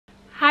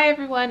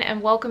everyone,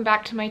 and welcome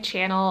back to my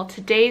channel.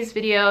 Today's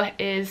video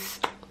is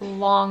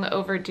long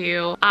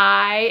overdue.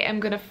 I am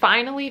gonna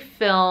finally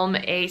film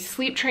a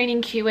sleep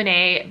training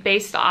Q&A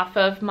based off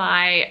of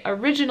my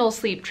original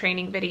sleep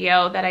training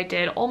video that I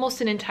did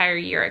almost an entire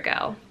year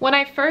ago. When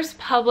I first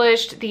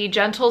published the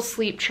gentle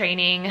sleep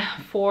training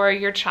for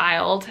your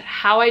child,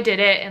 how I did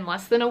it in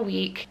less than a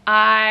week,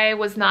 I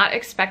was not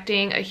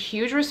expecting a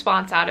huge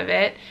response out of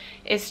it.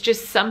 It's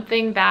just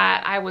something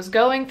that I was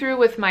going through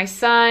with my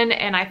son,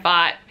 and I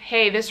thought,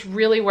 hey, this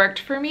really worked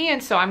for me,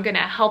 and so I'm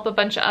gonna help a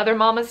bunch of other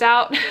mamas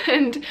out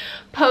and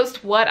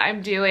post what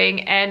I'm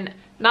doing and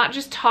not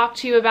just talk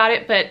to you about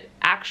it, but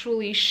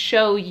actually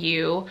show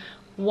you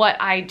what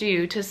I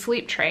do to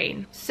sleep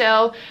train.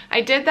 So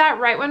I did that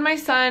right when my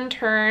son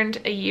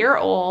turned a year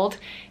old,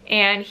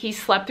 and he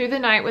slept through the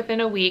night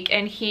within a week,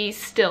 and he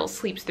still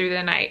sleeps through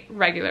the night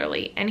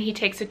regularly, and he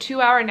takes a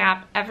 2-hour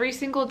nap every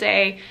single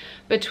day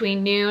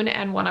between noon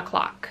and 1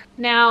 o'clock.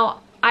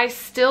 Now, I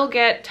still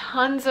get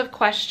tons of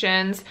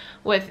questions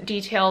with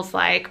details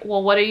like,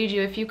 well, what do you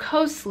do if you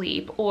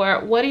co-sleep?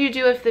 Or what do you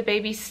do if the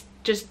baby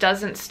just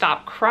doesn't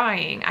stop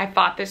crying? I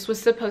thought this was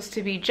supposed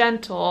to be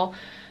gentle,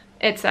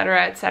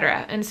 etc.,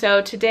 etc. And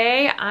so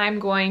today I'm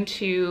going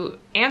to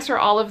answer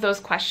all of those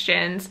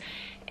questions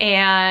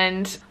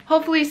and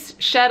hopefully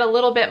shed a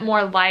little bit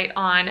more light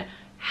on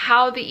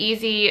how the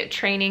easy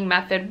training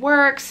method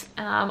works,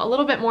 a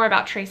little bit more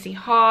about Tracy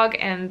Hogg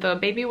and the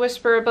Baby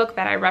Whisperer book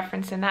that I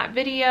referenced in that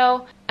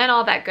video, and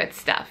all that good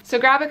stuff. So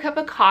grab a cup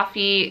of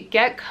coffee,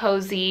 get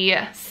cozy,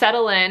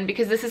 settle in,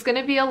 because this is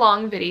gonna be a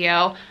long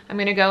video. I'm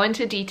gonna go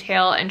into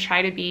detail and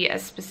try to be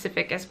as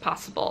specific as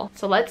possible.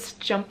 So let's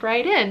jump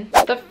right in.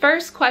 The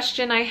first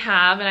question I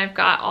have, and I've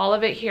got all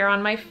of it here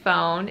on my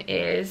phone,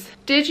 is,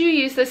 did you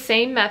use the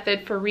same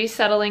method for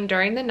resettling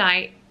during the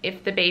night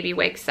if the baby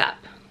wakes up?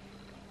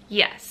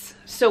 Yes.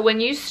 So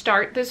when you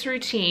start this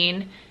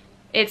routine,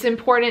 it's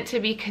important to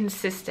be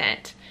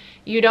consistent.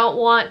 You don't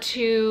want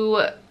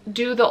to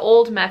do the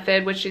old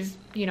method, which is,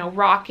 you know,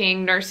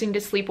 rocking, nursing to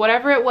sleep,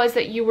 whatever it was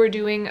that you were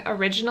doing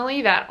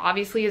originally that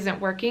obviously isn't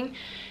working.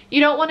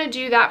 You don't want to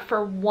do that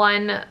for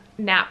one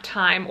nap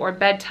time or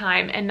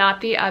bedtime and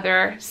not the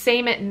other.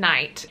 Same at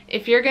night.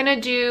 If you're gonna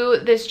do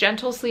this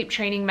gentle sleep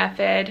training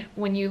method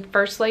when you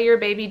first lay your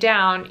baby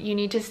down, you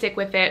need to stick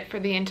with it for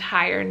the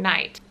entire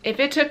night.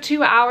 If it took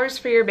 2 hours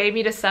for your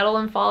baby to settle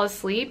and fall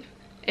asleep,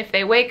 if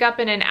they wake up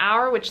in an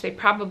hour, which they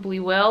probably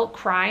will,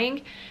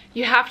 crying,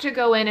 you have to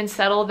go in and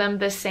settle them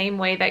the same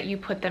way that you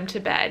put them to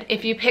bed.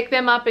 If you pick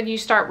them up and you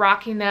start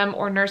rocking them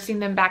or nursing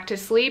them back to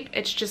sleep,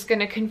 it's just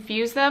gonna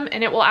confuse them,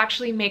 and it will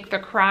actually make the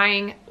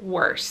crying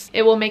worse.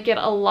 It will make it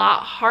a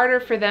lot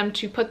harder for them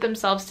to put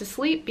themselves to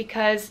sleep,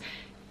 because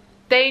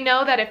they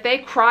know that if they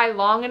cry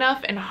long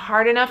enough and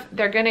hard enough,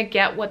 they're gonna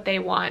get what they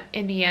want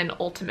in the end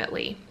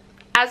ultimately.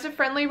 As a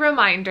friendly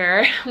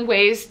reminder,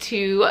 ways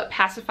to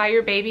pacify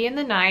your baby in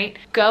the night: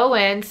 go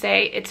in,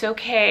 say, it's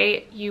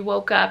okay, you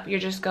woke up, you're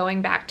just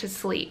going back to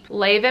sleep.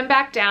 Lay them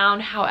back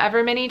down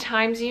however many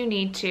times you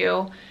need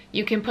to.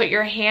 You can put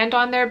your hand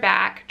on their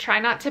back. Try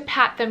not to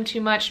pat them too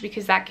much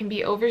because that can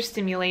be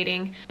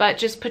overstimulating, but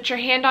just put your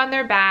hand on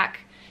their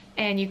back,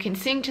 and you can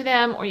sing to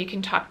them or you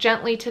can talk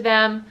gently to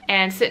them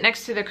and sit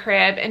next to the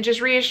crib and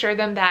just reassure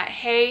them that,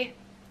 hey,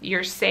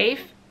 you're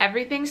safe,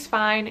 everything's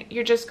fine,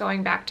 you're just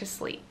going back to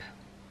sleep.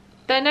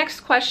 The next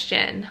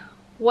question,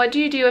 what do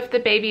you do if the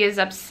baby is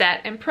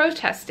upset and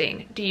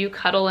protesting? Do you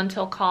cuddle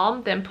until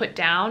calm, then put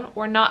down,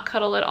 or not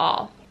cuddle at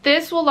all?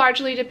 This will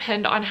largely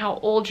depend on how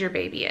old your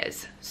baby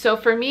is. So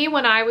for me,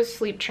 when I was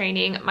sleep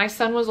training, my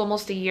son was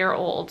almost a year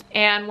old.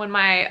 And when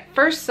my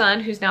first son,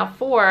 who's now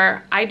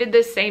 4, I did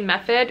this same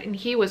method, and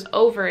he was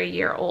over a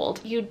year old.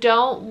 You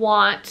don't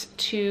want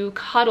to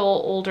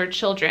cuddle older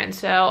children.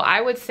 So I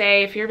would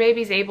say if your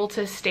baby's able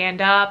to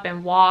stand up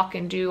and walk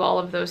and do all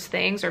of those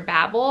things or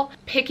babble,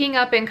 picking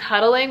up and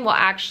cuddling will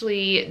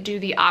actually do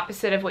the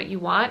opposite of what you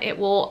want. It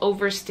will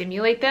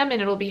overstimulate them,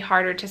 and it'll be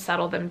harder to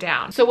settle them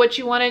down. So what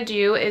you want to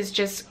do is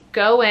just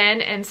go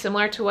in, and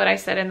similar to what I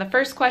said in the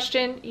first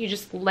question, you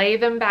just lay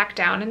them back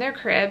down in their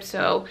crib.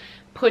 So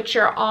put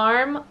your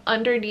arm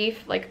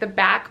underneath, like, the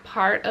back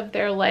part of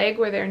their leg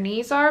where their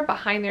knees are,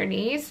 behind their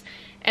knees,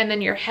 and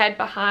then your hand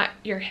behind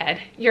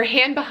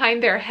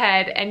their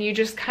head, and you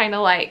just kind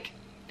of like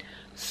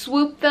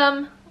swoop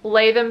them,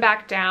 lay them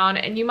back down.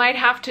 And you might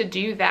have to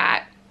do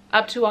that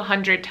up to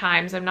 100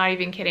 times. I'm not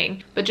even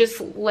kidding. But just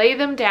lay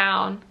them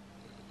down,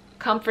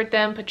 comfort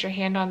them, put your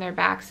hand on their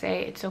back,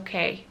 say, it's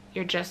okay,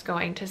 you're just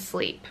going to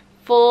sleep.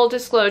 Full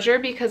disclosure,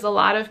 because a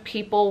lot of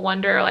people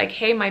wonder, like,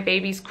 hey, my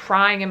baby's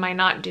crying, am I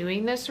not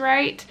doing this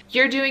right?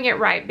 You're doing it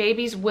right.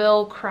 Babies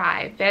will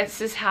cry. This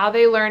is how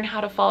they learn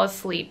how to fall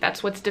asleep.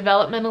 That's what's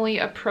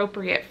developmentally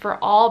appropriate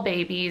for all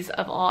babies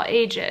of all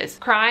ages.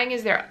 Crying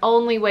is their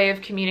only way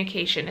of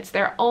communication. It's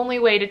their only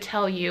way to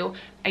tell you,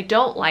 I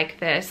don't like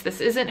this. This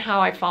isn't how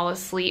I fall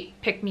asleep.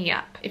 Pick me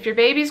up. If your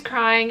baby's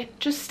crying,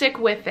 just stick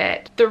with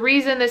it. The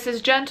reason this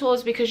is gentle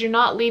is because you're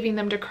not leaving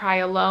them to cry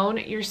alone.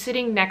 You're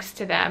sitting next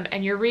to them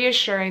and you're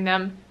reassuring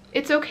them,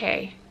 it's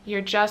okay. You're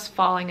just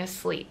falling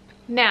asleep.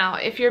 Now,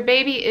 if your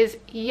baby is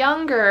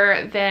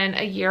younger than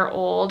a year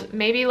old,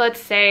 maybe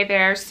let's say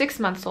they're 6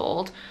 months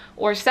old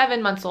or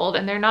 7 months old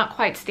and they're not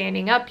quite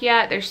standing up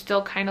yet, they're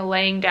still kind of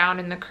laying down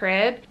in the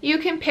crib, you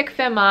can pick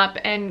them up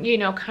and, you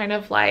know, kind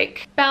of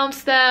like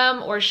bounce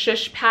them or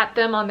shush pat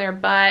them on their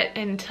butt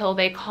until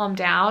they calm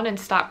down and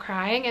stop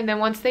crying. And then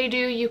once they do,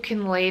 you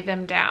can lay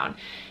them down.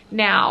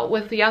 Now,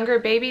 with younger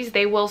babies,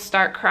 they will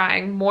start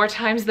crying more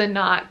times than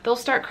not. They'll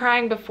start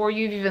crying before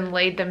you've even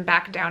laid them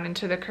back down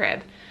into the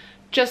crib.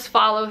 Just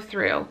follow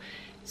through.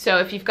 So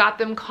if you've got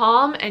them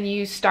calm and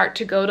you start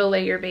to go to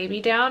lay your baby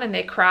down and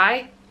they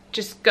cry,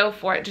 just go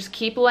for it. Just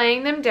keep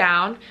laying them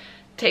down,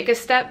 take a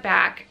step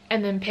back,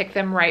 and then pick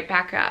them right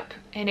back up.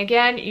 And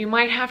again, you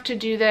might have to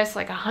do this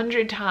like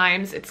 100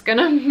 times. It's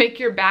gonna make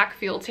your back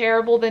feel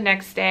terrible the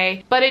next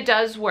day, but it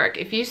does work.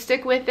 If you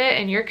stick with it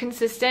and you're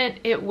consistent,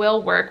 it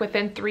will work.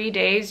 Within 3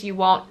 days, you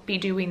won't be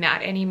doing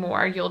that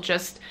anymore. You'll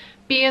just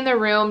be in the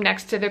room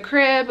next to the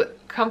crib,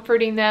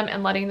 comforting them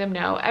and letting them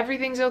know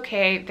everything's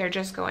okay, they're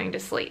just going to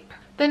sleep.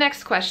 The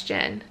next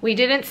question, we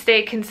didn't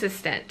stay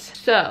consistent.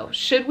 So,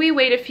 should we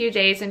wait a few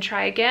days and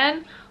try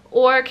again,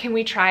 or can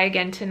we try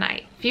again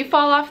tonight? If you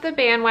fall off the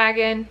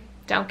bandwagon,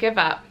 don't give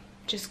up.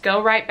 Just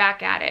go right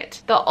back at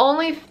it. The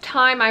only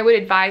time I would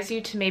advise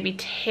you to maybe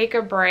take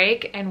a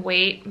break and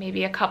wait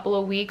maybe a couple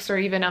of weeks or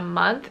even a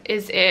month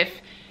is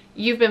if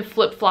you've been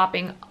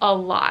flip-flopping a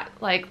lot.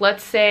 Like,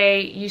 let's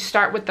say you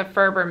start with the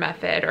Ferber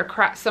method or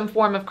some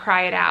form of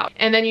cry it out,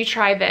 and then you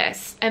try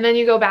this, and then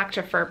you go back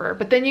to Ferber,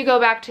 but then you go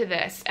back to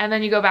this, and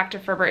then you go back to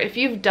Ferber. If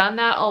you've done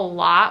that a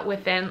lot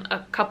within a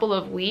couple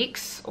of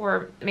weeks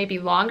or maybe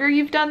longer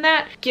you've done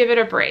that, give it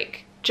a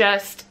break.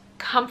 Just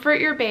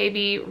comfort your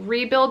baby,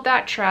 rebuild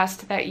that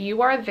trust that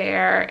you are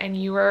there and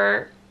you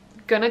are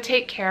gonna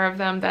take care of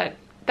them,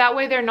 that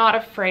way they're not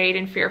afraid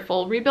and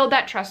fearful. Rebuild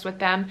that trust with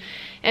them.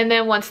 And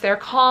then once they're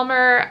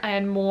calmer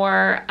and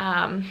more,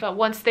 but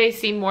once they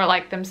seem more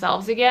like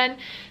themselves again,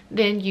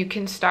 then you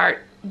can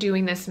start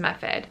doing this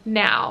method.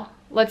 Now,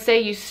 let's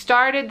say you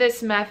started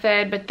this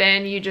method, but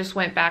then you just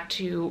went back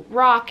to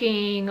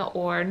rocking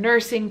or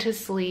nursing to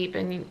sleep,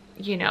 and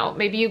you know,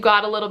 maybe you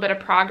got a little bit of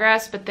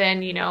progress, but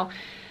then, you know,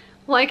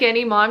 like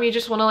any mom, you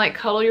just want to like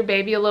cuddle your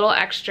baby a little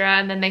extra,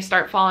 and then they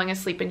start falling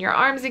asleep in your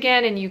arms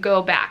again and you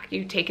go back.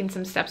 You've taken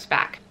some steps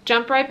back.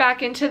 Jump right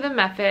back into the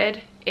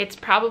method. It's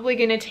probably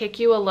going to take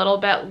you a little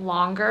bit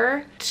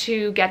longer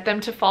to get them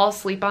to fall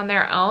asleep on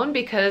their own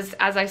because,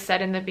 as I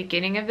said in the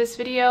beginning of this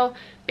video,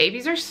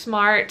 babies are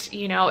smart.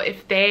 You know,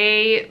 if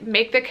they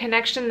make the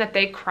connection that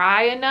they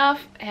cry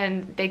enough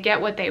and they get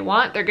what they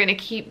want, they're going to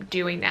keep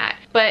doing that.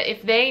 But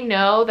if they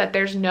know that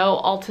there's no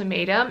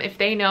ultimatum, if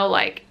they know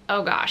like,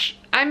 oh gosh,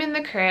 I'm in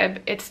the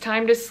crib, it's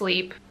time to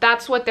sleep,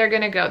 that's what they're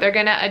going to go. They're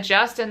going to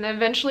adjust, and then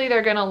eventually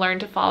they're going to learn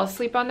to fall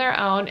asleep on their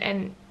own,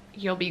 and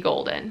you'll be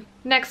golden.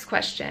 Next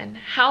question,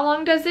 how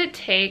long does it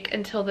take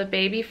until the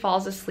baby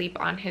falls asleep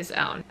on his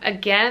own?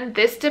 Again,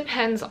 this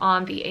depends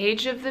on the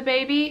age of the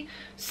baby.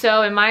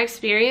 So in my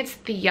experience,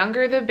 the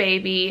younger the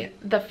baby,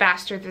 the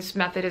faster this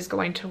method is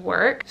going to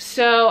work.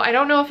 So I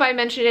don't know if I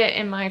mentioned it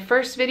in my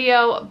first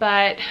video,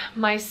 but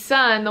my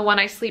son, the one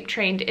I sleep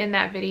trained in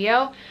that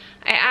video,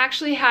 I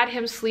actually had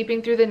him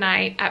sleeping through the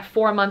night at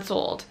 4 months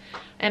old.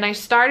 And I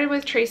started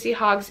with Tracy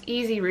Hogg's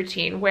easy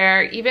routine,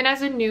 where even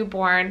as a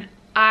newborn,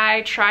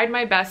 I tried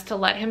my best to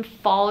let him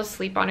fall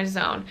asleep on his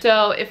own.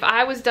 So if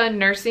I was done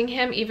nursing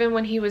him, even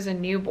when he was a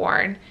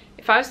newborn,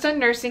 if I was done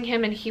nursing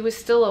him and he was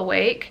still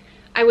awake,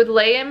 I would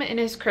lay him in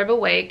his crib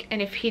awake,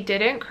 and if he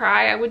didn't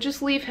cry, I would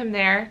just leave him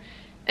there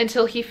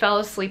until he fell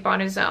asleep on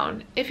his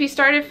own. If he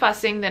started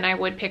fussing, then I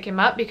would pick him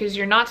up, because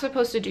you're not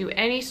supposed to do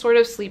any sort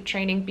of sleep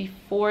training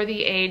before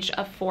the age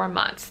of 4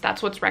 months.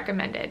 That's what's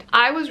recommended.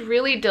 I was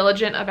really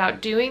diligent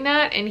about doing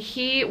that, and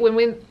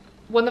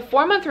when the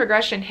 4-month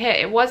regression hit,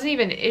 it wasn't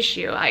even an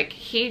issue. Like,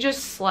 he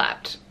just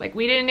slept. Like,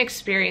 we didn't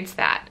experience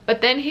that.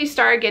 But then he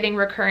started getting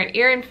recurrent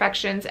ear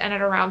infections, and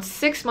at around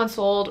 6 months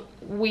old,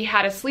 we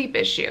had a sleep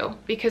issue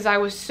because I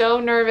was so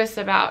nervous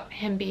about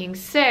him being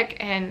sick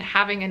and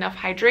having enough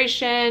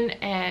hydration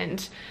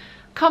and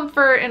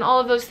comfort and all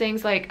of those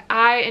things. Like,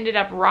 I ended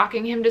up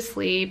rocking him to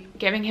sleep,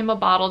 giving him a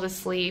bottle to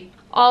sleep,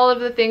 all of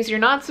the things you're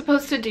not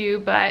supposed to do,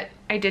 but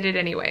I did it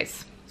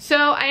anyways. So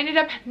I ended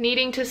up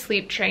needing to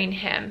sleep train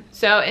him.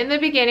 So in the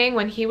beginning,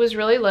 when he was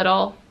really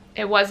little,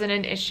 it wasn't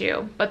an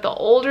issue. But the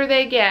older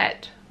they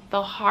get,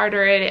 the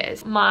harder it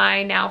is.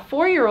 My now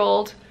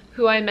 4-year-old,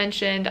 who I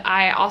mentioned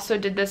I also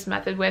did this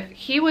method with,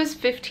 he was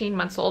 15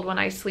 months old when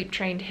I sleep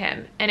trained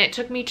him. And it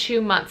took me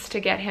 2 months to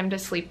get him to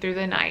sleep through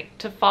the night,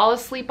 to fall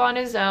asleep on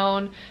his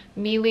own,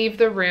 me leave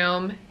the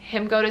room,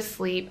 him go to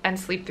sleep, and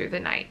sleep through the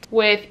night.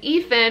 With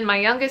Ethan, my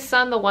youngest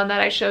son, the one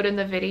that I showed in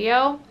the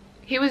video,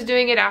 he was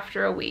doing it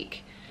after a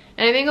week.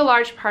 And I think a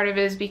large part of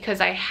it is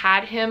because I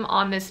had him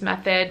on this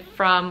method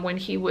from when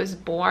he was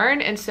born.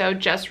 And so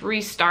just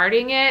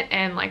restarting it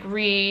and like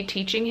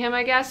reteaching him,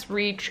 I guess,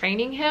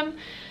 retraining him,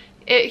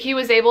 he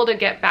was able to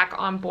get back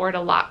on board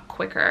a lot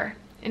quicker.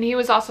 And he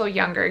was also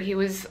younger. He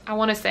was, I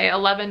want to say,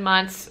 11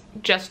 months,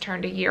 just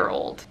turned a year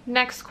old.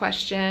 Next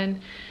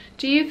question.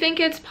 Do you think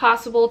it's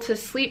possible to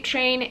sleep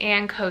train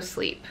and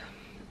co-sleep?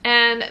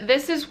 And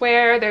this is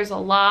where there's a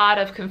lot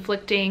of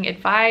conflicting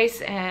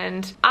advice,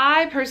 and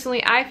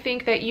I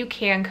think that you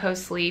can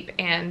co-sleep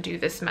and do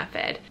this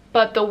method.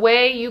 But the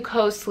way you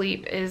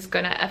co-sleep is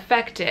gonna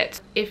affect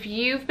it. If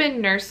you've been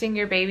nursing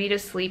your baby to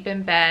sleep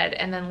in bed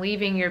and then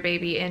leaving your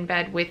baby in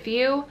bed with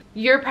you,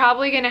 you're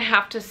probably gonna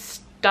have to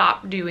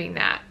stop doing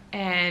that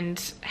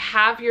and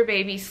have your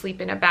baby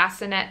sleep in a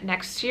bassinet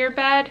next to your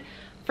bed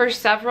for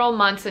several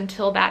months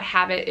until that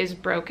habit is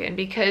broken,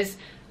 because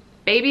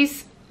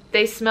babies,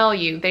 they smell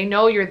you, they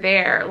know you're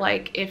there.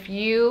 Like, if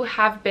you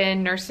have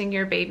been nursing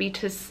your baby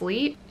to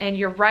sleep and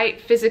you're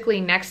right physically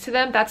next to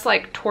them, that's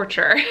like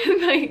torture.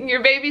 Like,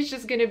 your baby's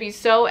just gonna be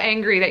so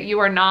angry that you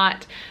are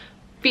not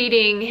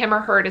feeding him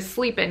or her to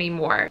sleep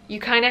anymore. You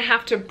kind of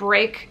have to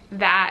break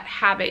that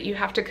habit. You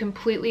have to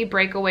completely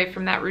break away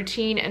from that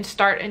routine and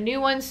start a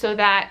new one, so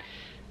that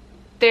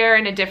they're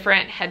in a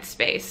different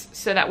headspace,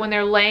 so that when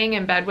they're laying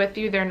in bed with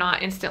you, they're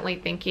not instantly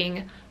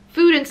thinking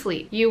food and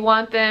sleep. You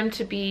want them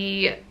to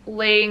be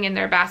laying in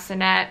their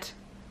bassinet.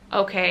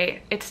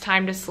 Okay, it's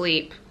time to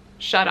sleep.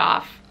 Shut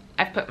off.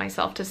 I've put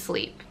myself to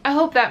sleep. I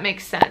hope that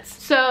makes sense.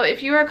 So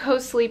if you are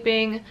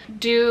co-sleeping,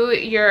 do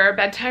your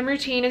bedtime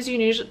routine as you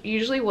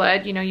usually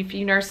would. You know, if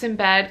you nurse in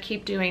bed,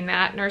 keep doing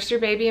that. Nurse your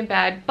baby in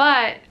bed.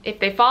 But if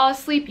they fall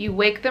asleep, you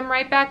wake them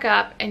right back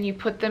up and you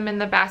put them in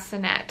the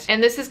bassinet.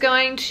 And this is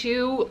going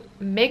to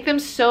make them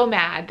so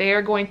mad. They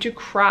are going to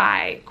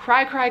cry,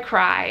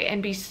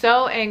 and be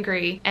so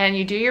angry. And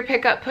you do your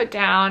pick up, put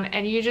down,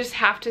 and you just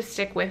have to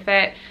stick with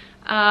it.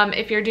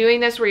 If you're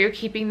doing this where you're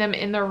keeping them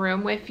in the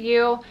room with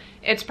you,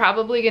 it's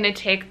probably going to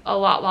take a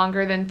lot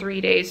longer than 3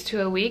 days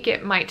to a week.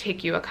 It might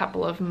take you a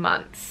couple of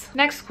months.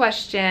 Next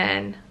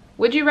question.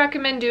 Would you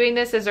recommend doing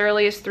this as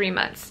early as 3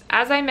 months?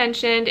 As I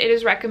mentioned, it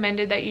is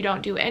recommended that you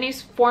don't do any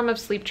form of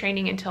sleep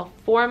training until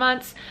 4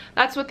 months.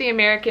 That's what the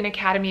American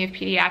Academy of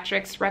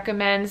Pediatrics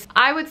recommends.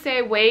 I would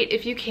say wait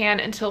if you can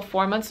until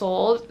 4 months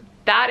old.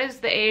 That is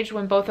the age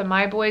when both of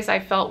my boys, I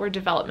felt, were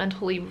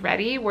developmentally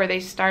ready, where they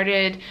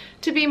started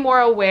to be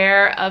more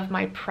aware of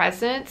my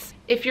presence.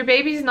 If your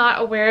baby's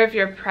not aware of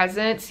your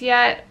presence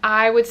yet,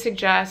 I would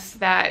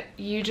suggest that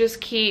you just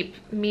keep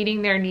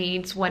meeting their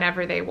needs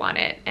whenever they want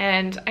it.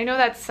 And I know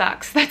that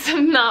sucks. That's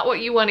not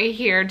what you want to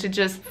hear, to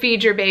just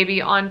feed your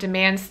baby on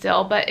demand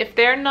still. But if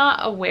they're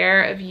not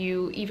aware of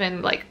you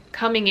even like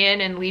coming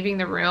in and leaving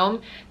the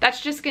room,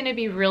 that's just going to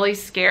be really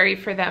scary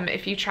for them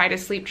if you try to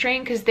sleep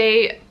train, because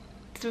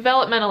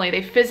developmentally,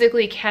 they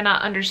physically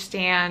cannot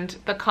understand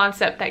the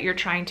concept that you're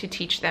trying to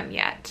teach them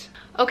yet.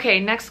 Okay,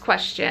 next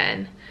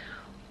question.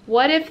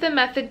 What if the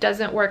method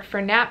doesn't work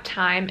for nap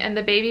time and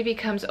the baby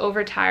becomes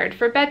overtired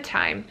for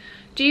bedtime?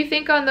 Do you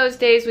think on those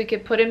days we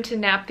could put him to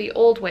nap the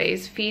old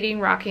ways,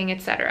 feeding, rocking,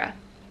 etc.?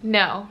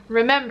 No.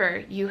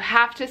 Remember, you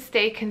have to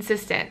stay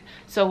consistent.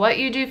 So what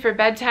you do for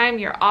bedtime,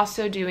 you're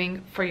also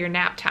doing for your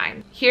nap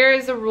time. Here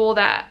is a rule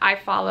that I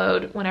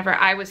followed whenever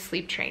I was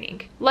sleep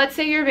training. Let's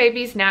say your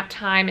baby's nap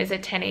time is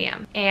at 10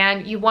 a.m.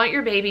 and you want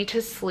your baby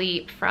to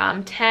sleep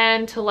from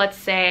 10 to, let's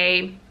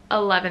say,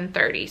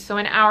 11:30, so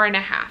an hour and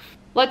a half.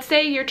 Let's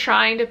say you're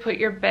trying to put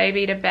your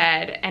baby to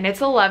bed and it's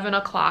 11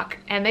 o'clock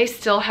and they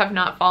still have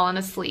not fallen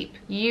asleep.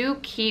 You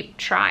keep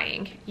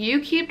trying.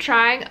 You keep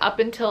trying up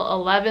until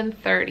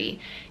 11:30.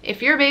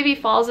 If your baby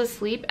falls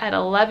asleep at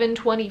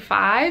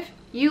 11:25,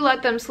 you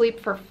let them sleep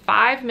for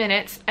 5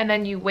 minutes and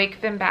then you wake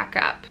them back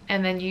up,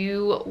 and then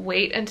you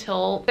wait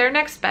until their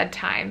next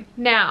bedtime.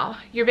 Now,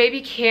 your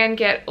baby can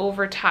get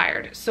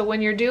overtired. So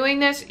when you're doing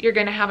this, you're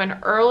gonna have an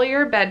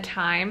earlier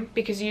bedtime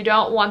because you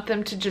don't want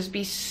them to just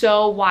be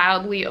so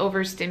wildly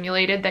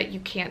overstimulated that you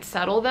can't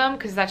settle them,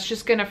 because that's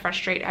just gonna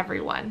frustrate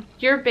everyone.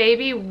 Your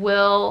baby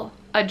will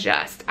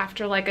adjust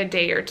after like a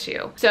day or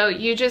two. So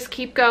you just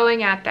keep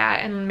going at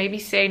that, and maybe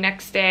say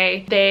next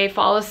day they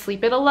fall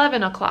asleep at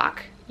 11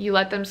 o'clock. You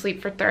let them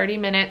sleep for 30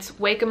 minutes,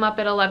 wake them up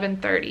at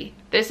 11:30.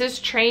 This is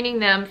training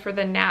them for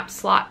the nap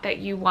slot that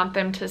you want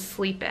them to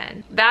sleep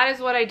in. That is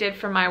what I did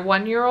for my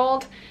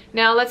 1-year-old.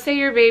 Now, let's say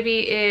your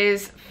baby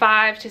is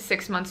 5 to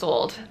 6 months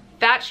old.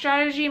 That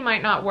strategy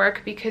might not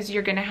work because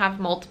you're gonna have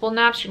multiple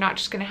naps. You're not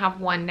just gonna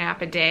have one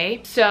nap a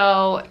day.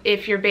 So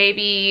if your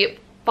baby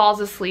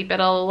falls asleep at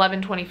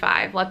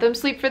 11:25, let them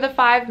sleep for the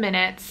 5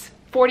 minutes.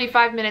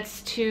 45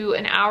 minutes to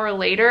an hour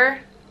later,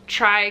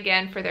 try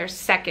again for their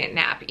second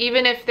nap.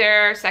 Even if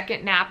their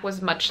second nap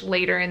was much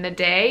later in the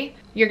day,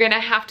 you're gonna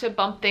have to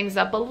bump things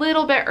up a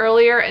little bit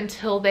earlier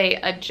until they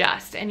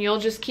adjust, and you'll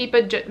just keep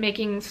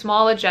making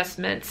small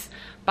adjustments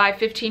by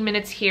 15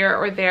 minutes here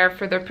or there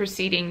for the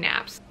preceding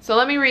naps. So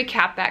let me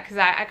recap that, because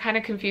I kind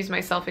of confused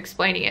myself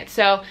explaining it.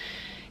 So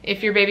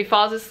if your baby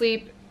falls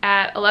asleep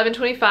at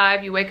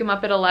 11:25, you wake them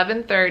up at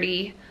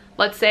 11:30.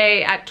 Let's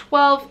say at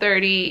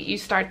 12:30, you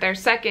start their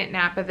second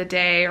nap of the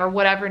day, or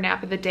whatever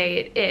nap of the day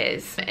it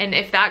is. And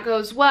if that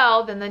goes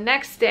well, then the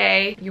next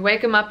day, you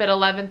wake them up at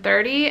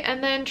 11:30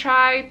 and then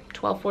try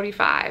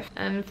 12:45.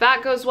 And if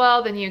that goes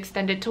well, then you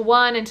extend it to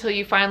 1 until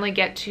you finally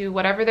get to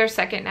whatever their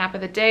second nap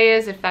of the day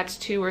is, if that's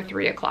 2 or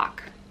 3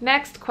 o'clock.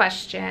 Next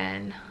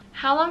question.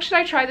 How long should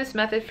I try this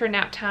method for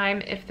nap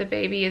time if the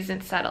baby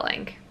isn't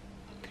settling?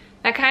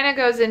 That kind of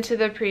goes into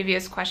the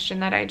previous question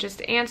that I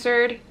just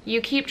answered.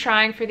 You keep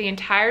trying for the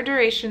entire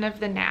duration of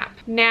the nap.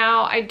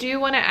 Now, I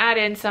do want to add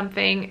in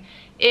something.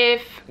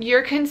 If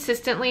you're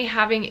consistently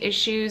having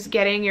issues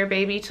getting your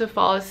baby to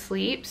fall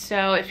asleep,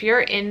 so if you're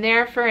in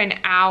there for an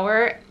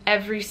hour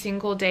every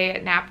single day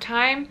at nap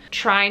time,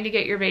 trying to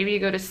get your baby to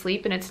go to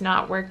sleep and it's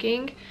not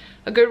working,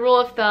 a good rule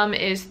of thumb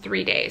is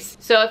 3 days.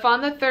 So if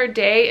on the 3rd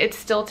day it's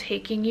still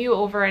taking you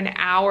over an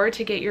hour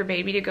to get your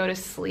baby to go to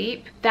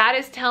sleep, that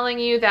is telling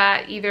you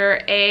that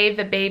either A,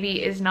 the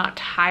baby is not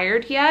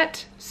tired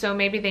yet, so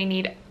maybe they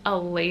need a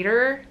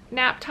later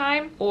nap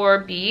time,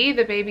 or B,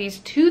 the baby's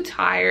too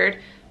tired,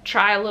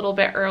 try a little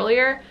bit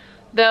earlier.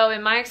 Though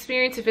in my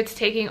experience, if it's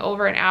taking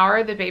over an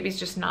hour, the baby's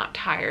just not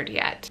tired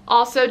yet.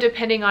 Also,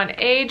 depending on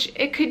age,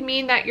 it could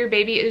mean that your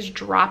baby is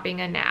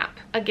dropping a nap.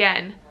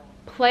 Again,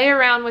 play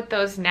around with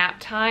those nap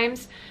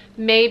times.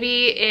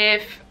 Maybe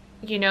if,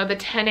 you know, the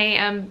 10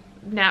 a.m.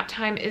 nap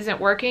time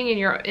isn't working and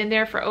you're in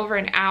there for over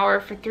an hour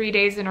for 3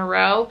 days in a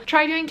row,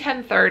 try doing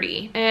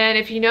 10:30. And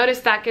if you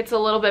notice that gets a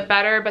little bit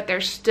better, but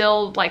they're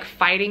still like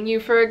fighting you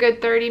for a good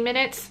 30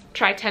 minutes,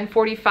 try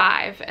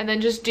 10:45, and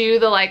then just do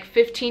the like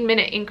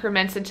 15-minute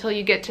increments until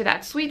you get to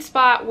that sweet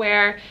spot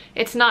where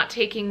it's not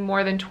taking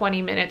more than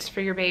 20 minutes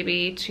for your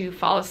baby to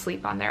fall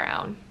asleep on their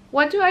own.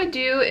 What do I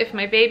do if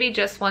my baby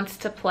just wants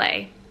to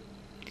play?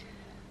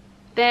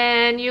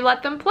 Then you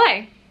let them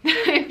play.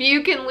 If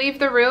you can leave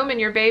the room and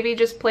your baby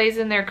just plays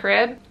in their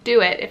crib,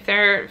 do it. If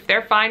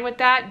they're fine with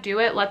that, do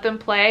it. Let them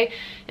play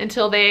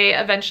until they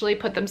eventually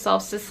put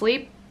themselves to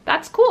sleep.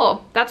 That's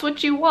cool. That's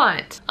what you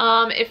want.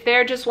 If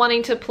they're just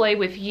wanting to play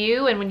with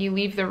you and when you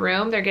leave the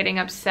room, they're getting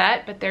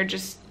upset, but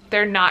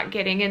they're not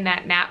getting in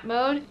that nap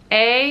mode.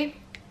 A,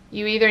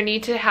 you either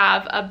need to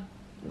have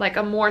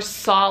a more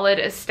solid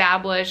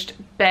established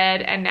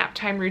bed and nap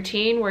time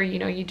routine where, you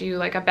know, you do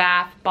like a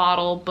bath,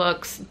 bottle,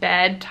 books,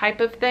 bed type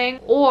of thing.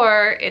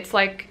 Or it's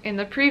like in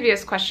the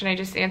previous question I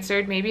just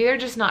answered, maybe they're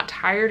just not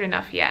tired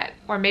enough yet,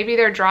 or maybe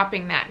they're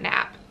dropping that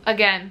nap.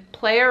 Again,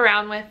 play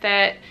around with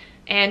it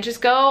and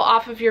just go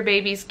off of your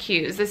baby's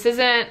cues. This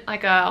isn't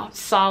like a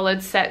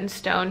solid set in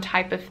stone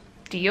type of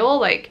deal.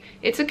 Like,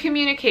 it's a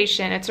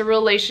communication, it's a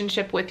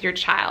relationship with your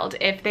child.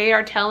 If they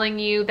are telling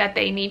you that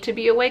they need to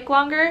be awake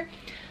longer,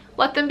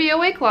 let them be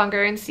awake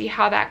longer and see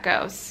how that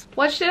goes.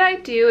 What should I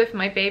do if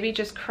my baby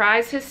just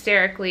cries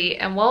hysterically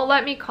and won't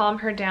let me calm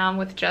her down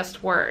with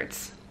just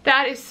words?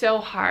 That is so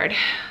hard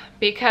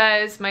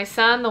because my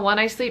son, the one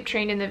I sleep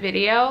trained in the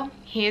video,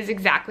 he is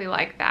exactly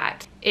like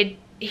that.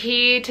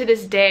 He, to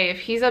this day, if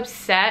he's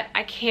upset,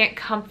 I can't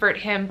comfort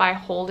him by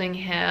holding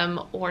him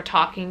or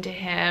talking to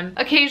him.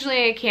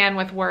 Occasionally I can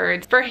with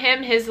words. For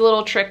him, his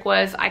little trick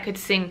was I could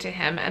sing to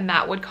him and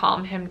that would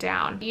calm him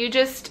down. You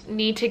just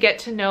need to get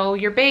to know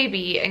your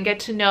baby and get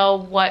to know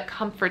what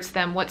comforts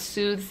them, what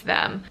soothes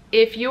them.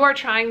 If you are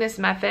trying this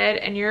method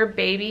and your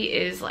baby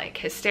is like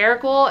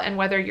hysterical, and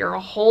whether you're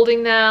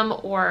holding them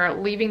or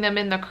leaving them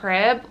in the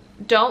crib,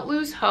 don't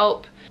lose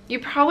hope. You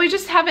probably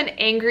just have an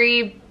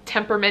angry,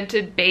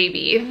 temperamented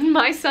baby.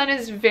 My son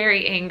is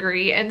very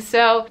angry, and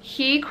so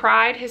he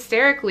cried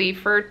hysterically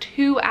for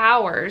 2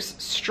 hours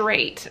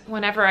straight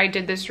whenever I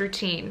did this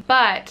routine.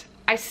 But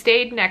I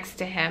stayed next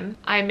to him.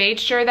 I made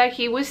sure that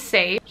he was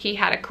safe. He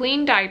had a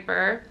clean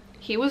diaper.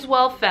 He was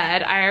well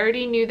fed. I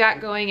already knew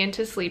that going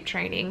into sleep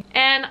training.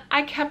 And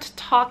I kept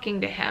talking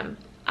to him.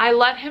 I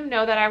let him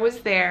know that I was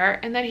there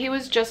and that he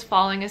was just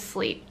falling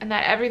asleep and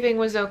that everything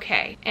was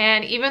okay.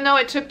 And even though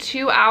it took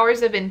 2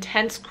 hours of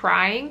intense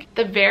crying,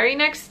 the very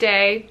next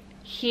day,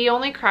 he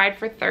only cried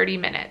for 30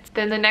 minutes.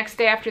 Then the next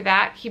day after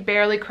that, he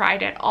barely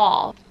cried at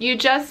all. You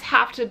just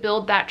have to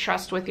build that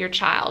trust with your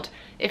child.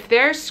 If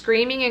they're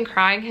screaming and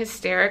crying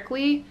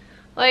hysterically,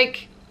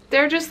 like,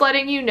 they're just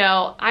letting you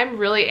know, I'm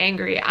really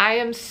angry. I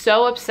am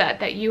so upset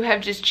that you have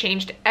just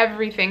changed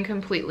everything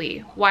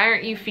completely. Why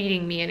aren't you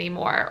feeding me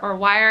anymore? Or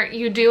why aren't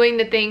you doing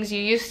the things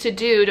you used to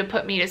do to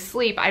put me to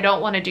sleep? I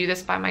don't want to do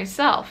this by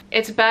myself.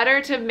 It's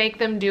better to make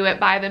them do it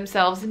by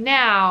themselves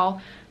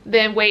now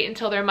than wait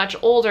until they're much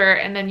older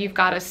and then you've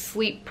got a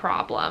sleep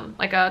problem,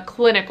 like a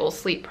clinical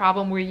sleep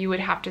problem where you would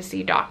have to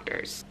see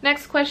doctors.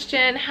 Next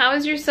question, how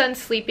is your son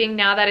sleeping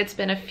now that it's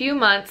been a few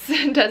months?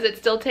 Does it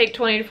still take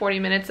 20 to 40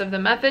 minutes of the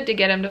method to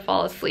get him to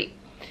fall asleep?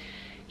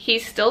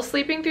 He's still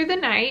sleeping through the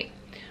night.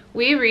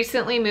 We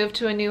recently moved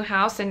to a new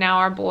house and now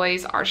our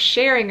boys are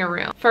sharing a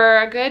room. For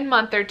a good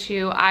month or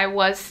two, I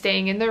was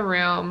staying in the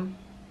room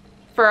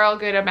for a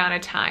good amount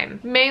of time,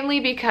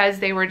 mainly because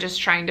they were just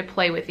trying to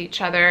play with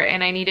each other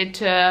and I needed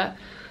to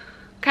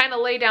kind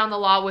of lay down the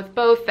law with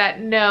both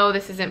that no,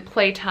 this isn't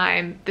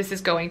playtime, this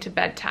is going to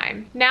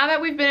bedtime. Now that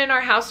we've been in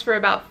our house for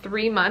about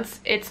 3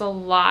 months, it's a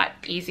lot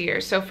easier.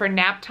 So for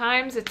nap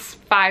times, it's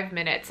 5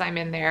 minutes I'm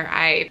in there.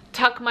 I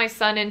tuck my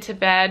son into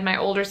bed, my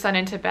older son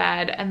into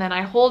bed, and then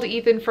I hold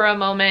Ethan for a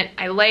moment,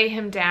 I lay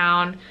him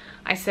down,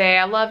 I say,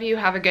 I love you,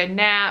 have a good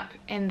nap,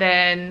 and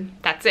then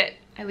that's it.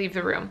 I leave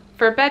the room.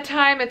 For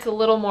bedtime, it's a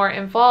little more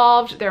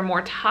involved. They're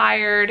more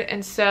tired.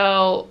 And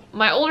so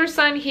my older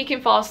son, he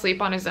can fall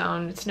asleep on his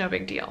own. It's no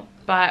big deal.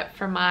 But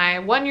for my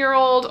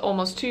 1-year-old,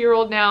 almost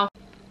 2-year-old now,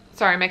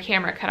 sorry, my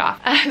camera cut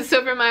off.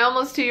 So for my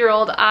almost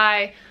 2-year-old,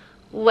 I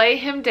lay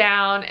him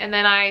down and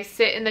then I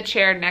sit in the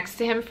chair next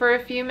to him for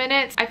a few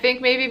minutes. I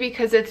think maybe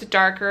because it's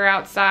darker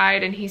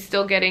outside and he's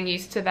still getting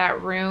used to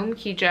that room,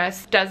 he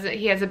just doesn't,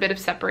 he has a bit of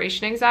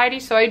separation anxiety.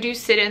 So I do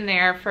sit in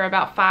there for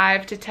about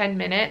 5 to 10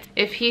 minutes.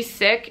 If he's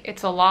sick,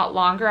 it's a lot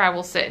longer. I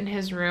will sit in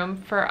his room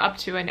for up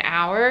to an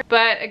hour.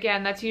 But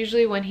again, that's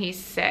usually when he's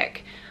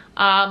sick.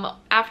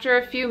 After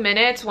a few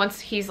minutes, once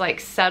he's like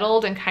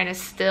settled and kind of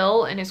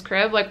still in his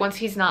crib, like once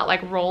he's not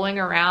like rolling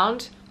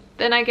around,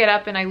 then I get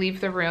up and I leave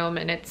the room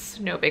and it's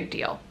no big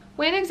deal.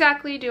 When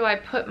exactly do I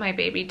put my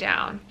baby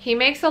down? He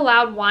makes a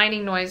loud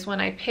whining noise when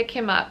I pick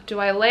him up. Do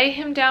I lay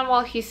him down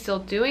while he's still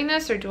doing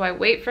this or do I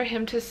wait for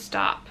him to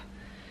stop?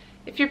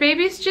 If your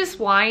baby's just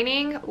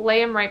whining,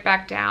 lay him right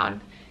back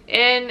down.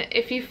 And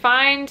if you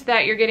find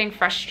that you're getting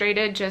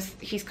frustrated, just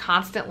he's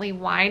constantly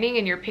whining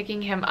and you're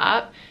picking him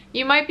up,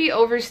 you might be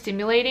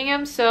overstimulating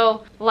him,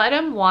 so let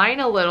him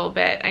whine a little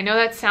bit. I know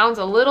that sounds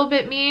a little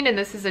bit mean and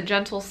this is a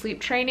gentle sleep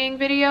training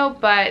video,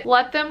 but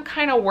let them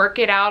kind of work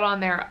it out on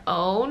their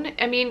own.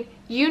 I mean,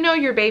 you know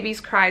your baby's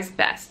cries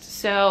best,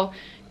 so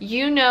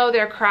you know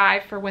their cry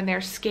for when they're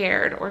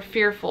scared or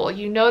fearful.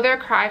 You know their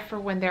cry for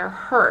when they're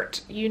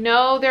hurt. You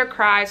know their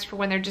cries for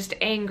when they're just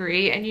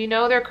angry, and you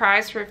know their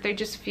cries for if they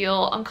just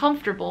feel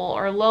uncomfortable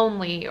or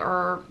lonely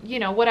or, you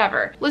know,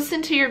 whatever.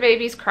 Listen to your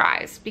baby's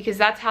cries because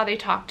that's how they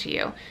talk to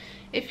you.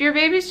 If your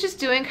baby's just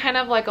doing kind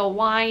of like a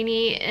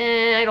whiny,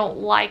 I don't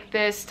like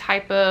this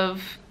type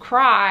of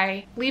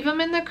cry, leave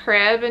them in the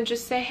crib and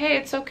just say, hey,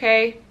 it's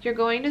okay. You're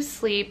going to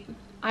sleep.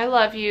 I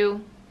love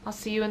you. I'll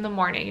see you in the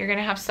morning. You're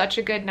gonna have such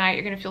a good night.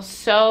 You're gonna feel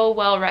so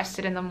well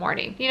rested in the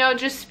morning. You know,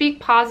 just speak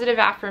positive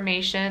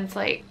affirmations,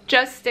 like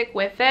just stick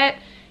with it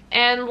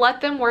and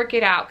let them work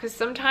it out, because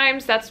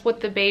sometimes that's what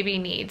the baby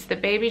needs. The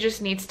baby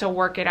just needs to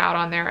work it out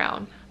on their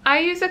own. I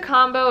use a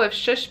combo of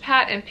shush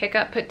pat and pick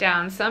up put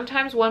down.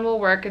 Sometimes one will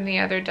work and the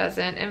other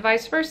doesn't, and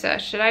vice versa.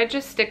 Should I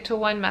just stick to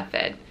one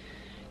method?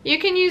 You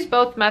can use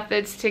both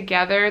methods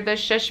together. The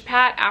shush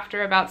pat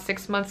after about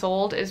 6 months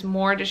old is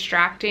more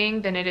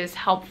distracting than it is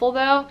helpful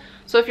though.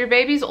 So if your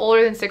baby's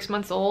older than 6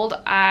 months old,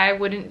 I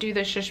wouldn't do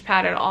the shush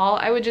pat at all.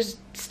 I would just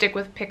stick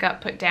with pick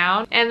up, put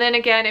down. And then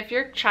again, if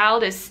your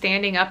child is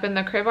standing up in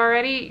the crib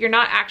already, you're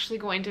not actually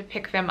going to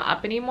pick them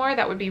up anymore.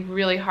 That would be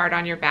really hard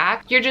on your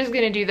back. You're just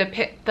gonna do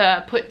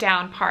the put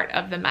down part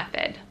of the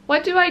method.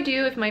 What do I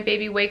do if my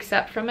baby wakes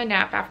up from a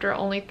nap after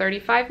only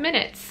 35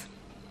 minutes?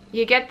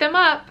 You get them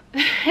up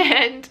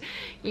and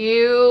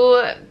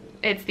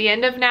it's the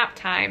end of nap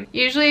time.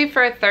 Usually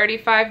for a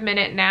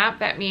 35-minute nap,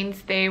 that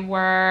means they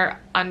were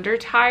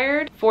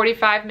undertired.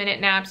 45-minute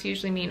naps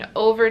usually mean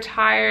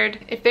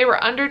overtired. If they were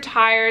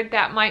undertired,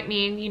 that might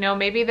mean, you know,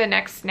 maybe the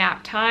next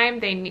nap time,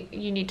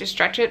 you need to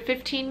stretch it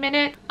 15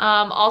 minutes.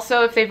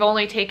 Also, if they've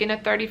only taken a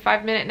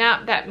 35-minute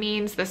nap, that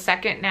means the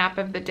second nap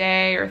of the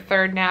day or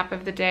third nap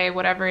of the day,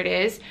 whatever it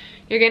is,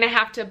 you're gonna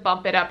have to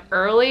bump it up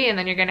early and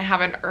then you're gonna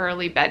have an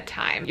early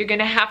bedtime. You're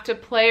gonna have to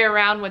play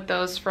around with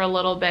those for a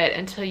little bit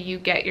until you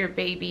get your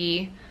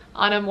baby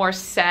on a more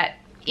set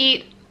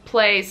eat,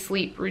 play,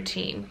 sleep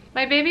routine.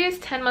 My baby is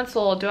 10 months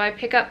old. Do I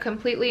pick up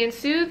completely and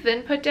soothe,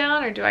 then put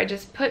down, or do I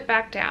just put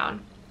back down?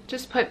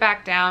 Just put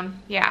back down,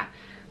 yeah.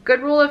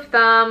 Good rule of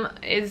thumb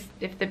is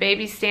if the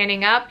baby's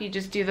standing up, you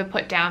just do the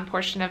put down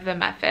portion of the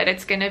method.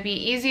 It's gonna be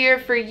easier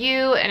for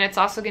you and it's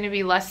also gonna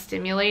be less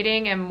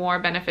stimulating and more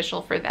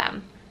beneficial for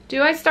them.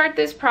 Do I start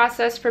this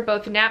process for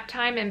both nap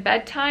time and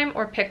bedtime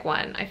or pick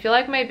one? I feel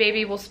like my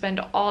baby will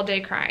spend all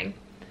day crying.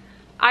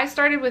 I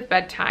started with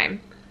bedtime.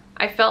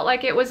 I felt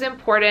like it was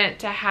important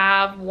to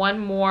have one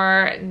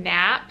more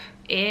nap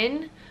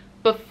in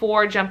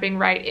before jumping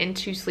right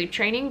into sleep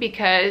training,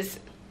 because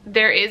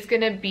there is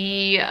gonna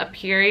be a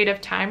period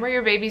of time where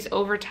your baby's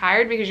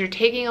overtired because you're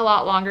taking a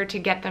lot longer to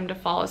get them to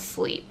fall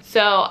asleep.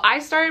 So I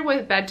started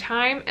with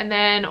bedtime, and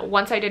then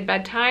once I did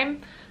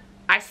bedtime,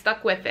 I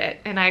stuck with it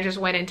and I just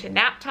went into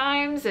nap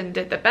times and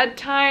did the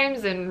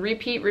bedtimes and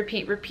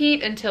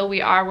repeat until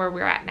we are where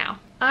we're at now.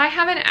 I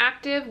have an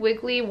active,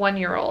 wiggly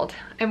 1-year-old.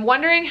 I'm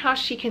wondering how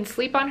she can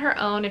sleep on her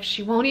own if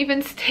she won't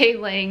even stay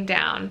laying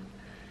down.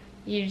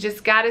 You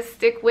just gotta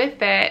stick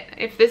with it.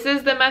 If this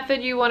is the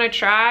method you wanna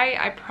try,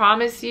 I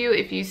promise you,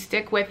 if you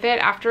stick with it,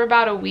 after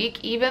about a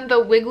week, even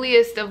the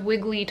wiggliest of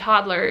wiggly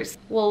toddlers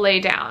will lay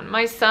down.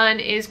 My son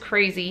is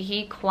crazy.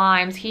 He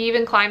climbs. He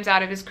even climbs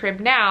out of his crib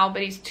now,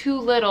 but he's too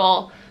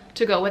little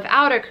to go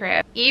without a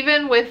crib.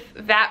 Even with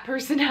that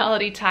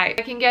personality type,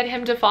 I can get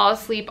him to fall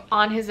asleep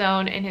on his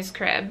own in his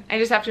crib. I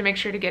just have to make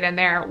sure to get in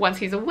there once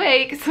he's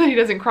awake so he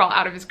doesn't crawl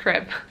out of his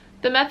crib.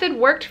 The method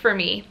worked for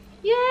me.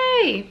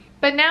 Yay!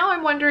 But now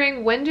I'm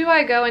wondering, when do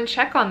I go and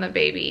check on the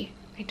baby?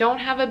 I don't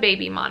have a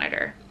baby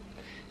monitor.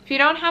 If you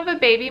don't have a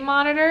baby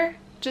monitor,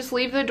 Just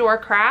leave the door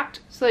cracked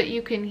so that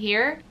you can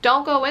hear.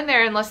 Don't go in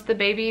there unless the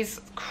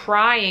baby's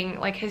crying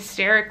like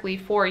hysterically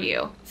for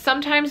you.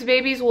 Sometimes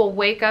babies will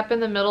wake up in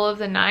the middle of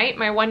the night.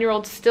 My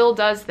 1-year-old still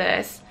does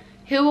this.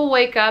 He will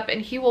wake up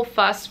and he will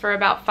fuss for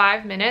about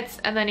 5 minutes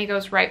and then he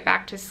goes right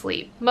back to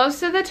sleep.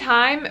 Most of the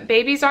time,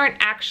 babies aren't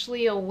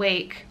actually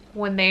awake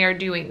when they are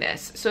doing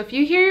this. So if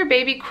you hear your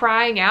baby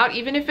crying out,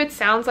 even if it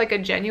sounds like a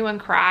genuine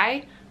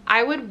cry,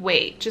 I would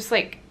wait. Just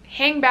like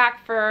hang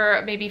back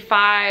for maybe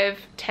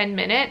 5-10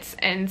 minutes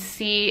and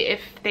see if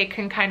they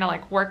can kind of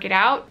like work it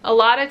out. A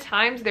lot of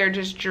times they're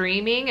just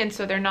dreaming and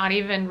so they're not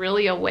even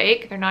really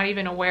awake. They're not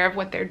even aware of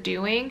what they're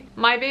doing.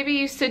 My baby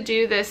used to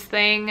do this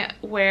thing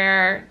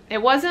where it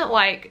wasn't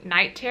like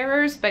night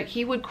terrors, but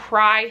he would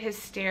cry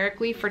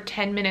hysterically for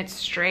 10 minutes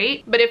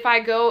straight. But if I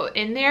go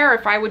in there, or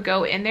if I would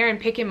go in there and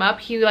pick him up,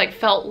 he like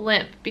felt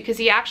limp because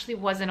he actually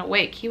wasn't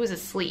awake. He was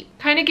asleep.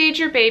 Kind of gauge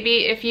your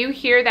baby. If you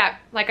hear that,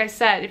 like I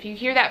said, if you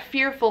hear that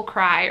fearful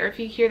cry, or if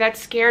you hear that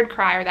scared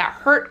cry or that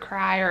hurt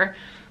cry, or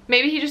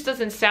maybe he just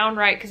doesn't sound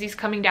right because he's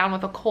coming down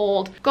with a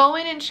cold, go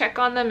in and check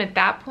on them at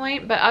that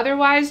point. But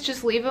otherwise,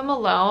 just leave them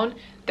alone.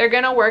 They're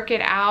gonna work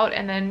it out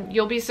and then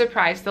you'll be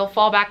surprised. They'll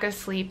fall back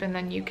asleep and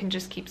then you can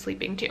just keep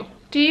sleeping too.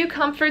 Do you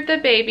comfort the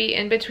baby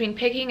in between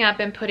picking up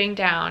and putting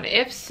down?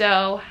 If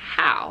so,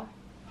 how?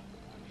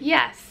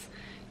 Yes.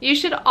 You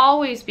should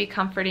always be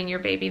comforting your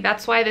baby.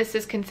 That's why this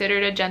is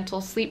considered a gentle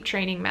sleep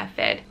training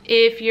method.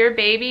 If your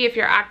baby, if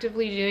you're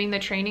actively doing the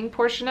training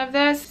portion of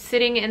this,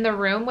 sitting in the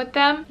room with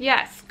them,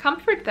 yes,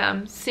 comfort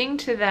them, sing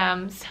to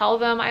them, tell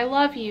them, I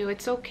love you,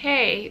 it's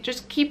okay.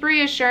 Just keep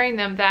reassuring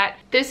them that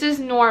this is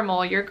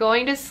normal. You're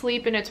going to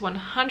sleep and it's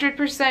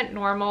 100%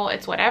 normal.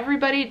 It's what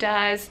everybody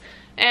does.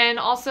 And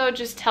also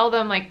just tell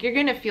them like you're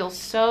gonna feel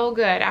so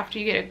good after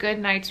you get a good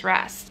night's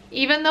rest.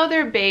 Even though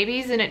they're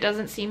babies and it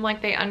doesn't seem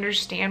like they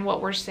understand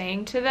what we're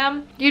saying to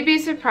them, you'd be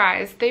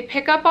surprised. They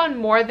pick up on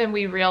more than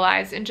we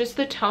realize, and just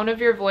the tone of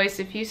your voice,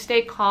 if you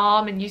stay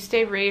calm and you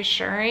stay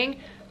reassuring,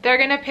 they're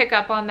gonna pick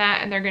up on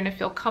that and they're gonna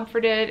feel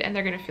comforted and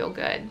they're gonna feel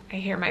good. I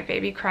hear my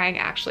baby crying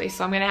actually,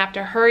 so I'm gonna have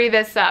to hurry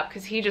this up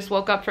because he just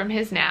woke up from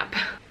his nap.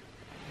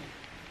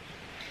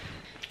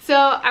 So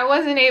I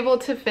wasn't able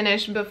to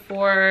finish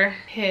before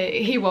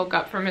he woke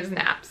up from his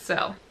nap.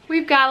 So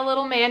we've got a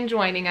little man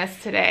joining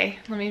us today.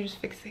 Let me just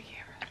fix the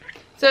camera.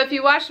 So if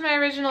you watched my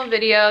original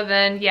video,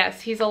 then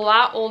yes, he's a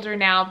lot older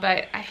now,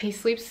 but he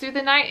sleeps through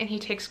the night and he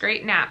takes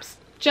great naps.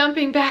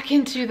 Jumping back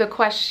into the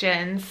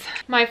questions.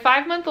 My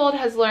 5-month-old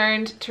has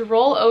learned to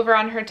roll over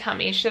on her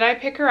tummy. Should I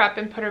pick her up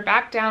and put her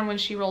back down when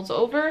she rolls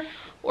over,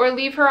 or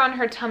leave her on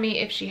her tummy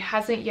if she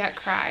hasn't yet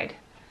cried?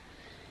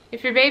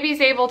 If your baby's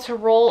able to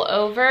roll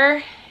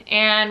over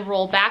and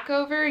roll back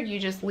over, you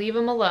just leave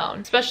them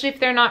alone, especially if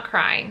they're not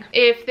crying.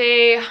 If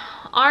they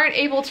aren't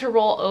able to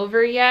roll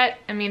over yet,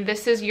 I mean,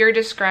 this is your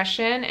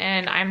discretion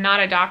and I'm not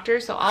a doctor,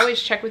 so always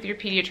check with your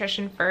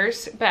pediatrician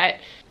first. But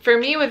for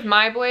me with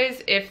my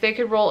boys, if they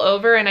could roll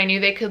over and I knew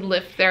they could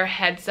lift their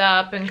heads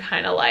up and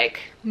kind of like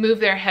move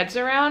their heads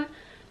around,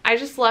 I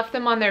just left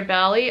them on their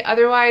belly.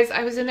 Otherwise,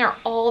 I was in there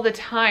all the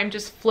time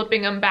just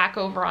flipping them back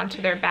over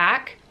onto their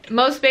back.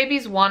 Most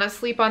babies want to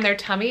sleep on their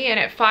tummy, and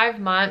at 5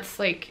 months,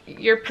 like,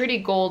 you're pretty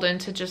golden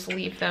to just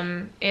leave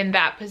them in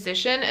that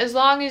position, as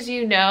long as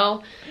you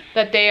know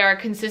that they are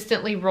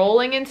consistently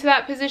rolling into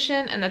that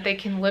position and that they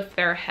can lift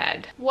their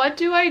head. What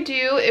do I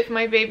do if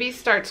my baby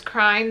starts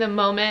crying the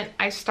moment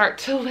I start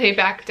to lay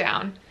back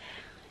down?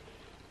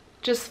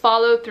 Just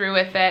follow through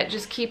with it.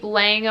 Just keep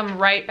laying them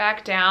right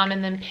back down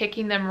and then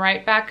picking them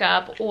right back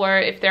up. Or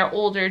if they're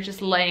older,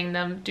 just laying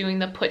them, doing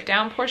the put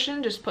down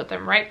portion, just put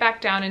them right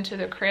back down into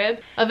the crib.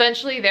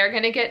 Eventually they're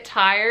gonna get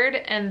tired,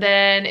 and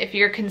then if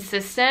you're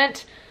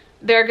consistent,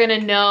 they're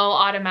gonna know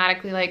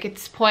automatically, like,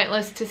 it's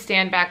pointless to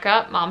stand back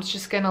up. Mom's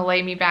just gonna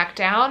lay me back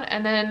down,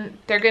 and then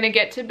they're gonna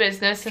get to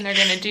business and they're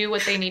gonna do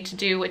what they need to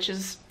do, which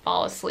is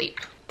fall asleep.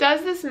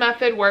 Does this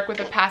method work with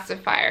a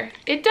pacifier?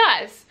 It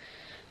does.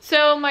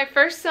 So my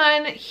first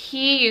son,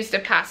 he used a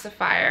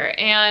pacifier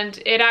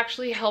and it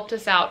actually helped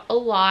us out a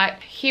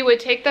lot. He would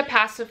take the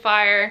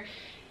pacifier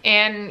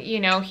and,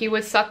 you know, he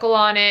would suckle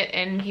on it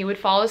and he would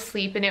fall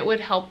asleep and it would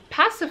help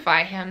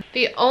pacify him.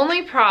 The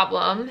only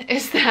problem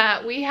is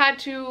that we had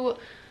to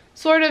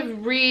sort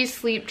of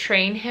re-sleep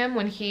train him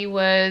when he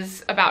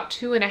was about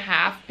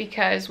 2.5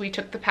 because we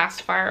took the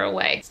pacifier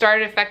away. It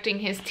started affecting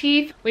his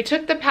teeth. We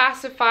took the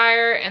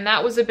pacifier and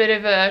that was a bit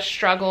of a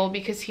struggle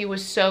because he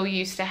was so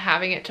used to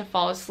having it to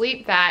fall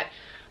asleep that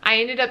I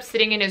ended up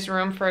sitting in his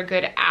room for a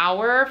good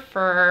hour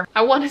for,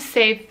 I want to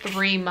say,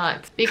 3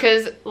 months.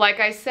 Because like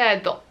I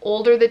said, the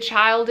older the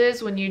child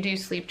is when you do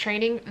sleep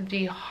training,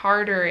 the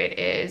harder it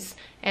is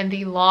and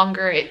the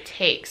longer it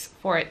takes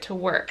for it to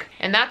work.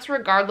 And that's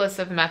regardless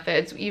of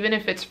methods, even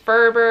if it's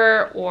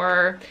Ferber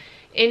or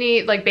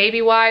any, like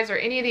Baby-Wise or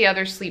any of the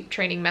other sleep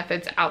training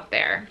methods out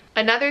there.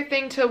 Another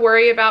thing to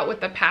worry about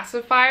with the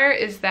pacifier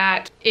is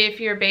that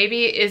if your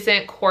baby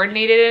isn't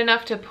coordinated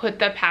enough to put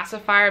the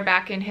pacifier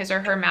back in his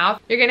or her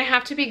mouth, you're gonna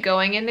have to be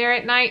going in there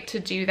at night to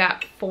do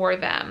that for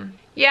them.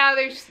 yeah,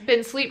 they've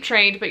been sleep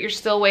trained, but you're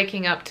still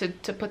waking up to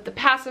put the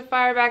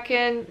pacifier back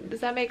in.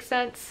 Does that make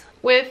sense?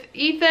 With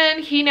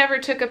Ethan, he never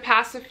took a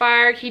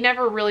pacifier. He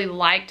never really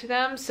liked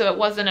them, so it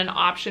wasn't an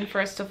option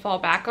for us to fall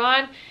back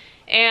on.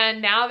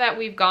 And now that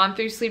we've gone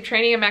through sleep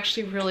training, I'm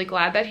actually really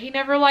glad that he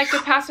never liked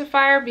a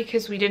pacifier,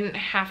 because we didn't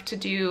have to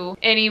do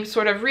any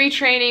sort of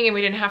retraining and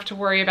we didn't have to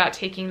worry about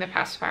taking the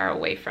pacifier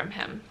away from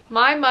him.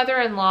 My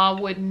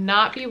mother-in-law would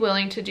not be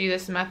willing to do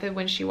this method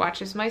when she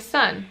watches my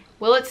son.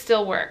 Will it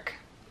still work?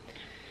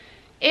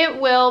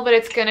 It will, but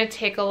it's gonna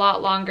take a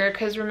lot longer,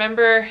 because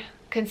remember,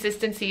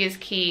 consistency is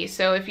key.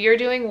 So if you're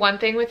doing one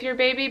thing with your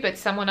baby but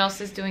someone else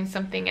is doing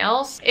something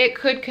else, it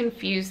could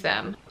confuse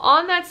them.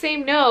 On that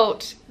same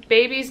note,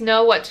 babies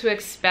know what to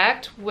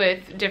expect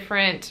with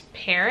different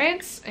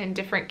parents and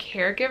different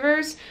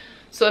caregivers.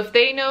 So if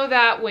they know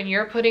that when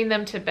you're putting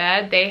them to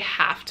bed, they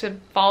have to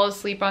fall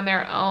asleep on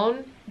their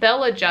own,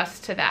 they'll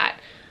adjust to that.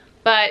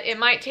 But it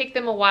might take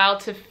them a while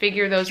to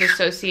figure those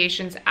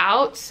associations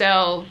out.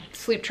 So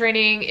sleep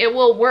training, it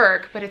will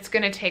work, but it's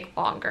gonna take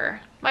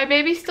longer. My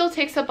baby still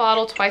takes a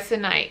bottle twice a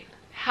night.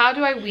 How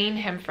do I wean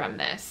him from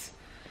this?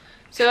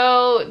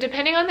 So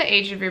depending on the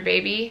age of your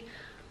baby,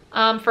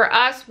 for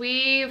us,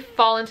 we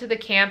fall into the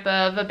camp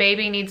of a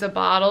baby needs a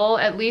bottle,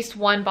 at least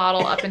one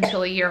bottle up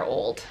until a year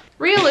old.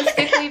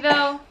 Realistically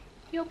though,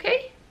 you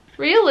okay?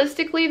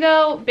 Realistically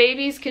though,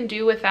 babies can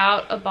do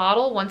without a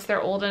bottle once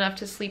they're old enough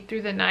to sleep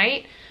through the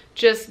night.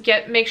 Just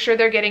make sure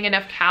they're getting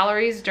enough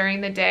calories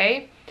during the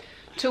day.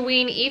 To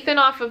wean Ethan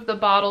off of the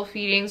bottle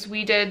feedings,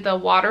 we did the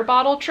water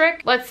bottle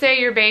trick. Let's say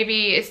your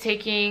baby is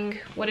taking,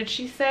 what did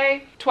she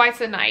say?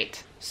 Twice a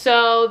night.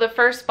 So the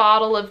first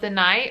bottle of the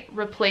night,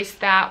 replace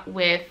that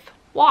with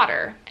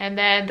water. And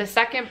then the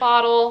second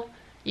bottle,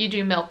 you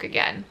do milk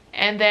again.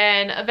 And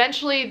then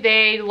eventually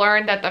they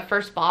learn that the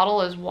first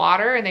bottle is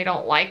water and they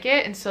don't like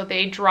it. And so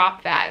they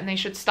drop that and they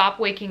should stop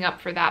waking up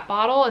for that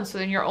bottle. And so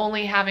then you're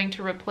only having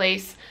to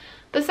replace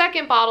the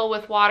second bottle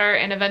with water,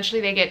 and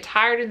eventually they get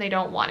tired and they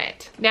don't want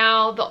it.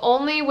 Now, the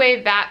only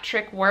way that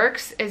trick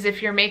works is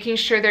if you're making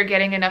sure they're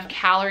getting enough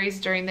calories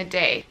during the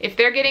day. If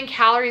they're getting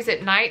calories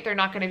at night, they're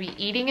not going to be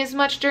eating as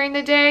much during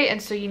the day,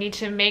 and so you need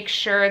to make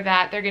sure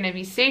that they're going to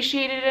be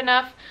satiated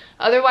enough.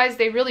 Otherwise,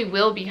 they really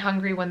will be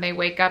hungry when they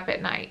wake up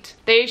at night.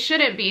 They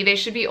shouldn't be. They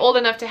should be old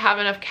enough to have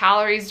enough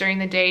calories during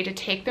the day to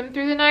take them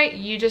through the night.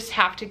 You just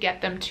have to get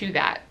them to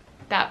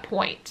that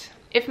point.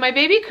 If my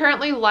baby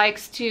currently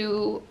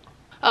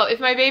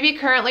if my baby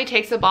currently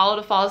takes a bottle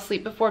to fall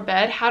asleep before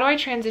bed, how do I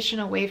transition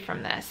away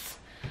from this?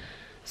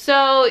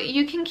 So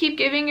you can keep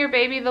giving your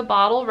baby the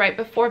bottle right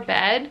before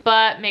bed,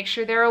 but make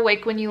sure they're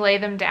awake when you lay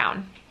them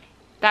down.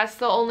 That's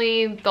the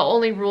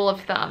only rule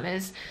of thumb,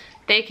 is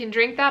they can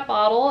drink that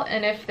bottle,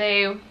 and if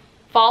they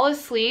fall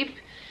asleep,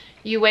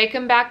 you wake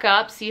them back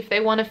up, see if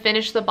they want to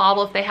finish the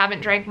bottle if they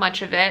haven't drank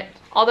much of it.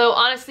 Although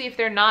honestly, if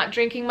they're not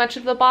drinking much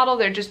of the bottle,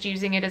 they're just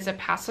using it as a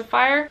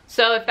pacifier.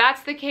 So if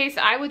that's the case,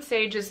 I would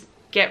say just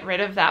get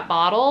rid of that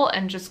bottle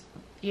and just,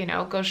 you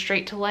know, go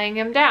straight to laying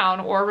them down,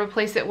 or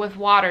replace it with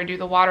water, do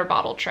the water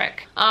bottle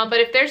trick. But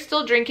if they're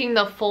still drinking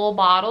the full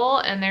bottle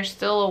and they're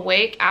still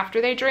awake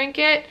after they drink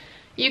it,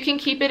 you can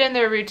keep it in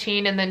their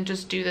routine and then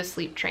just do the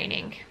sleep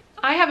training.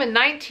 I have a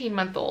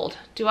 19-month-old.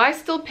 Do I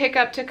still pick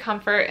up to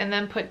comfort and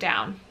then put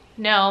down?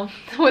 No,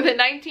 with a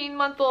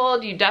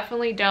 19-month-old, you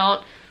definitely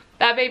don't.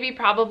 That baby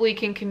probably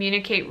can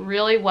communicate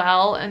really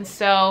well, and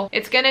so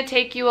it's gonna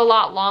take you a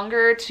lot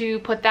longer to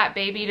put that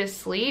baby to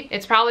sleep.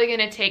 It's probably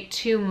gonna take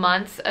 2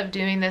 months of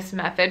doing this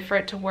method for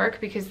it to work,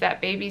 because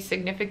that baby's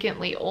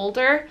significantly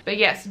older. But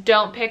yes,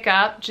 don't pick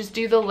up, just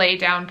do the lay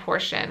down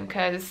portion,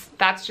 because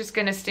that's just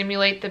gonna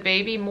stimulate the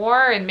baby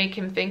more and make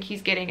him think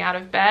he's getting out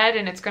of bed,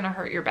 and it's gonna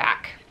hurt your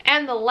back.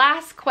 And the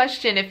last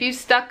question, if you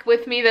stuck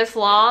with me this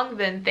long,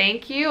 then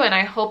thank you, and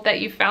I hope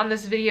that you found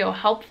this video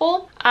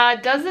helpful.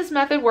 Does this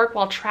method work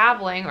while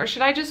traveling, or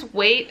should I just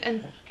wait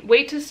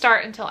to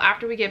start until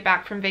after we get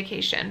back from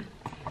vacation?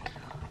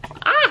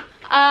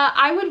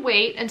 I would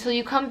wait until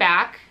you come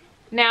back.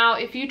 Now,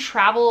 if you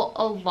travel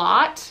a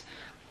lot,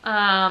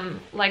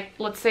 like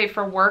let's say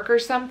for work or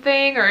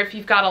something, or if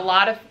you've got a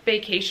lot of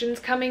vacations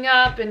coming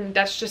up and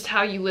that's just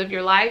how you live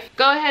your life,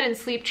 go ahead and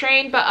sleep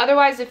train. But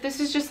otherwise, if this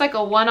is just like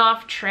a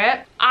one-off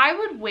trip, I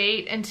would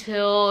wait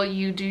until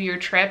you do your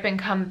trip and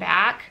come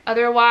back.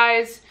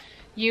 Otherwise,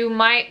 you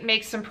might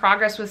make some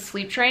progress with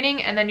sleep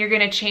training, and then you're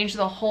gonna change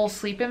the whole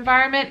sleep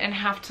environment and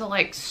have to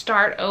like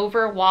start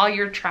over while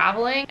you're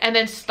traveling, and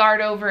then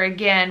start over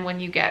again when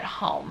you get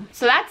home.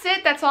 So that's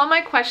it, that's all my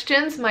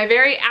questions. My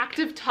very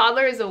active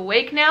toddler is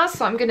awake now,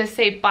 so I'm gonna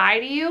say bye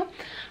to you.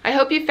 I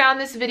hope you found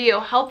this video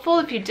helpful.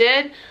 If you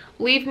did,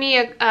 leave me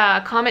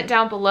a comment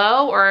down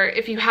below, or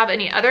if you have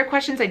any other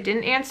questions I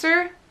didn't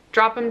answer,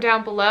 drop them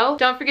down below.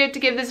 Don't forget to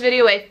give this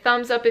video a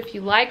thumbs up if you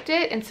liked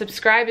it, and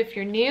subscribe if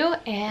you're new,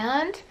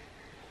 and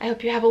I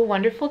hope you have a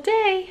wonderful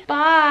day.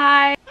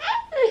 Bye.